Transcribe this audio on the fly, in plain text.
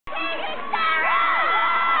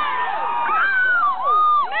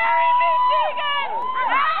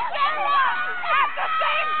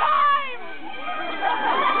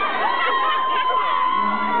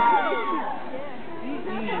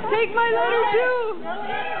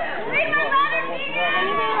Read my letter, Tegan!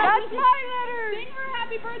 That's my letter! Sing her a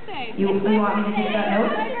happy birthday. You want me to take that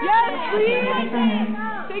note? Yes, please!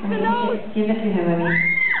 Take the note! Give it to him, I mean.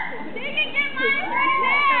 Tegan, get mine right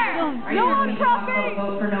there! No on Prop 8!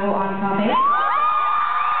 Vote for no on Prop 8?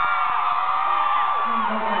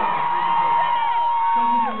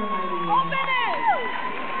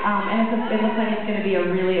 And it looks like it's going to be a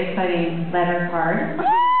really exciting letter card.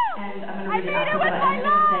 And I'm going to read it after, but I'm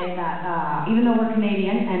going to say that even though we're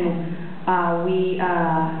Canadian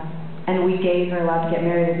and we gays are allowed to get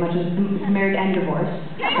married as much as married and divorced,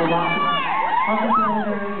 so lots of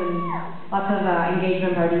blenders and lots of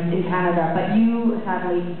engagement parties in Canada, but you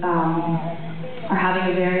sadly are having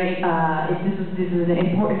a very this is an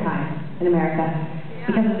important time in America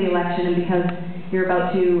because of the election and because you're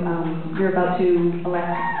about to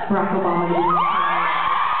elect Barack Obama to be the president.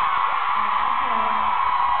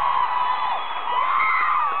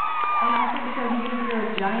 And also because even if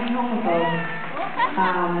you're a giant homophobe,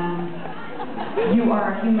 you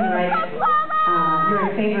are a human rights. You're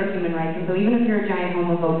in favor of human rights, and so even if you're a giant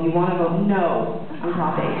homophobe, you want to vote no on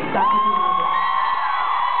Prop 8. That's what you want to do.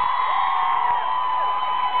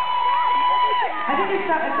 I think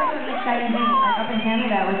it's such an exciting thing. Like up in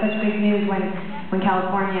Canada, it was such big news when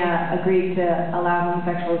California agreed to allow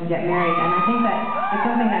homosexuals to get married, and I think that it's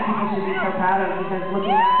something that people should be so proud of because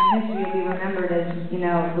looking back in history, you'll be remembered as, you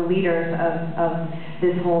know, the leaders of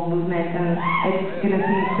this whole movement, and it's going to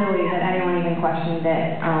seem silly that anyone even questioned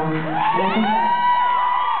it. And I think that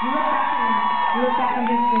you look back in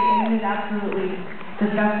history, and it is absolutely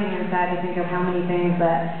disgusting and sad to think of how many things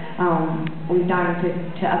that we've done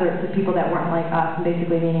to people that weren't like us,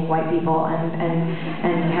 basically meaning white people and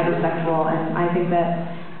heterosexual. And I think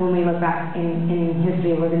that when we look back in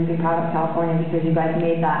history, we're going to be proud of California because you guys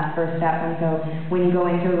made that first step. And so when you go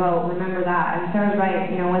in to vote, remember that. And Sara's right,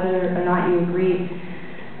 you know, whether or not you agree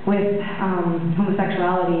with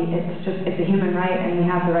homosexuality, it's a human right, and we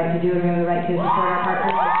have the right to do it. We have the right to support our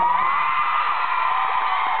partners.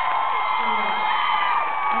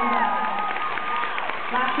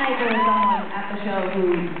 Last night there was someone at the show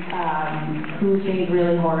who seemed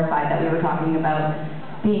really horrified that we were talking about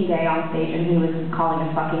being gay on stage, and he was calling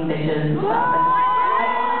us fucking bitches and stuff.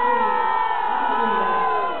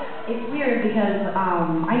 And it's weird because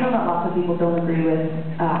I know that lots of people don't agree with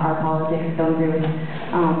our politics, don't agree with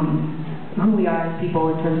who we are as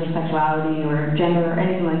people in terms of sexuality or gender or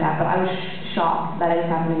anything like that, but I was shocked that it's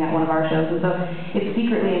happening at one of our shows. And so if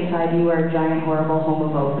secretly inside you are a giant horrible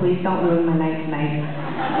homophobe, please don't ruin my night tonight.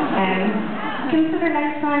 And consider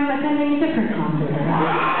next time attending a different concert.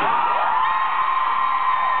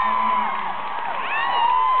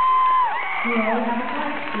 You always have a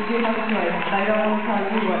choice. You do have a choice, but I don't want to tell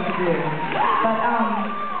you what to do.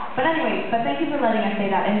 But anyway, thank you for letting us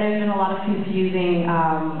say that, and there's been a lot of confusing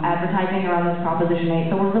advertising around this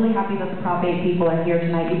Proposition 8, so we're really happy that the Prop 8 people are here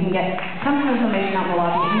tonight. You can get tons of information out in the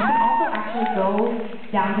lobby, and you can also actually go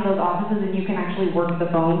down to those offices and you can actually work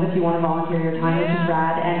the phones if you want to volunteer your time, which is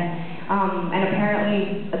rad, and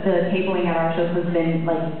apparently the tabling at our shows has been,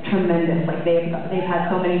 like, tremendous. Like, they've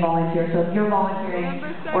had so many volunteers, so if you're volunteering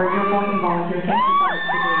or you're going to volunteer, thank you so much.